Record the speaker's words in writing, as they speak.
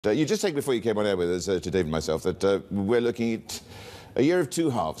You just said before you came on air with us, to Dave and myself, that we're looking at a year of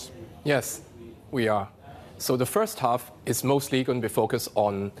two halves. Yes, we are. So the first half is mostly going to be focused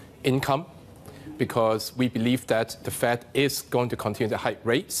on income because we believe that the Fed is going to continue to hike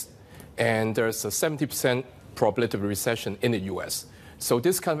rates, and there's a 70% probability of a recession in the US. So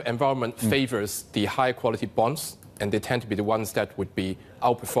this kind of environment favors the high quality bonds, and they tend to be the ones that would be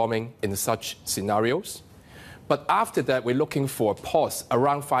outperforming in such scenarios. But after that, we're looking for a pause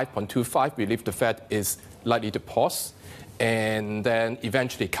around 5.25. We believe the Fed is likely to pause and then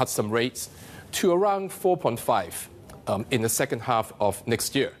eventually cut some rates to around 4.5 in the second half of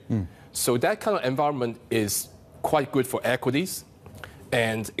next year. So that kind of environment is quite good for equities,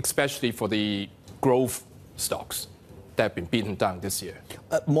 and especially for the growth stocks that have been beaten down this year.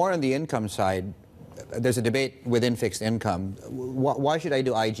 More on the income side, there's a debate within fixed income. Why should I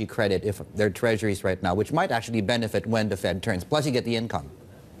do IG credit if they're treasuries right now, which might actually benefit when the Fed turns? Plus, you get the income.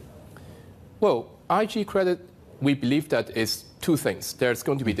 Well, IG credit, we believe that is two things. There's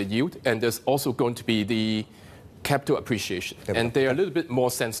going to be the yield, and there's also going to be the capital appreciation. And they are a little bit more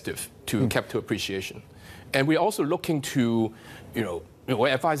sensitive to capital appreciation. And we're also looking to, we're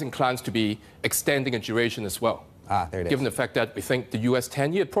advising clients to be extending a duration as well. There it is. Given the fact that we think the US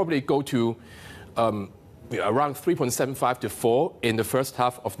 10-year probably go to around 3.75 to 4 in the first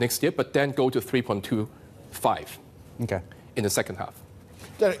half of next year, but then go to 3.25 in the second half.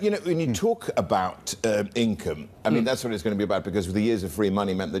 When you talk about income, I mean, that's what it's going to be about, because the years of free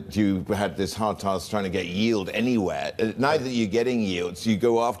money meant that you had this hard task trying to get yield anywhere. Now that you're getting yields, you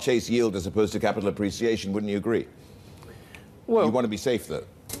go off chase yield as opposed to capital appreciation. Wouldn't you agree? Well, you want to be safe, though.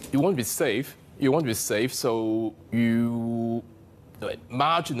 You want to be safe. You want to be safe, so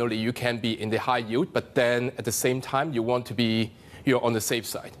marginally you can be in the high yield, but then at the same time you want to be on the safe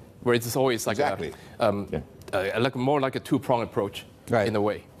side, where it's always like more like a two-pronged approach. Right. In a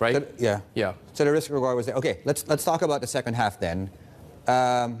way, right? Yeah. So the risk reward was there. Okay, let's talk about the second half then.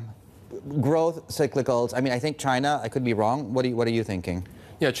 Growth, cyclicals. I mean, I think China, I could be wrong. What are you thinking?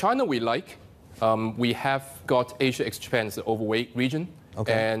 Yeah, China we like. We have got Asia ex-Japan as an overweight region.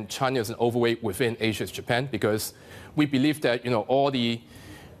 And China is an overweight within Asia ex-Japan, because we believe that all the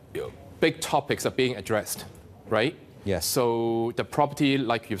big topics are being addressed, right? Yes. So the property,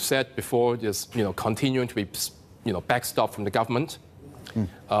 like you've said before, is continuing to be backstop from the government.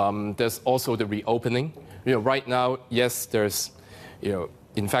 There's also the reopening. Right now, yes, there's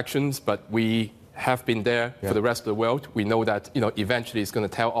infections, but we have been there for the rest of the world. We know that eventually it's going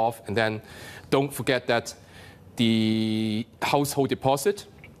to tail off, and then don't forget that the household deposit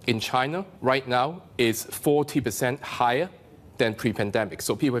in China right now is 40% higher than pre-pandemic.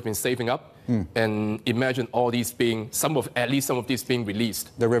 So people have been saving up, and imagine all these being, at least some of these being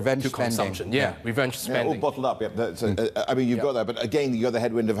released. The revenge to spending. Consumption. Yeah, revenge spending. All bottled up. I mean, you've got that, but again, you've got the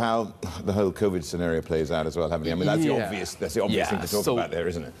headwind of how the whole COVID scenario plays out as well, haven't you? I mean, that's the obvious thing to talk about there,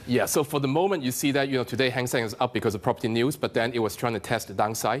 isn't it? Yeah. So for the moment, you see that today Hang Seng is up because of property news, but then it was trying to test the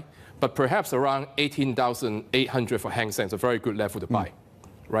downside. But perhaps around 18,800 for Hang Seng is a very good level to buy,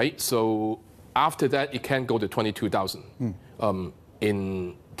 right? So after that, it can go to 22,000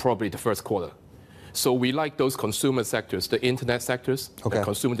 in probably the first quarter. So we like those consumer sectors, the internet sectors, the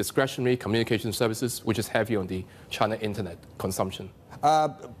consumer discretionary, communication services, which is heavy on the China internet consumption.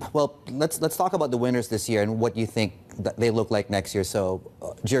 Well, let's talk about the winners this year and what you think that they look like next year. So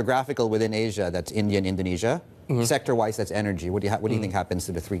geographical within Asia, that's India and Indonesia. Sector-wise, that's energy. What do you think happens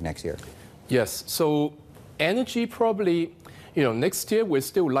to the three next year? Yes. So energy probably, next year we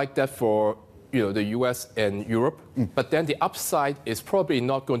still like that for the US and Europe, but then the upside is probably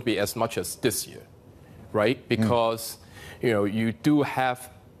not going to be as much as this year, right? Because you do have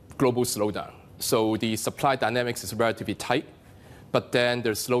global slowdown. So the supply dynamics is relatively tight, but then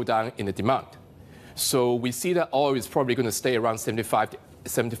there's slowdown in the demand. So we see that oil is probably going to stay around 75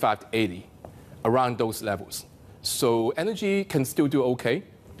 to 80, around those levels. So energy can still do okay,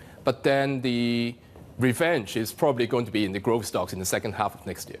 but then the revenge is probably going to be in the growth stocks in the second half of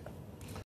next year.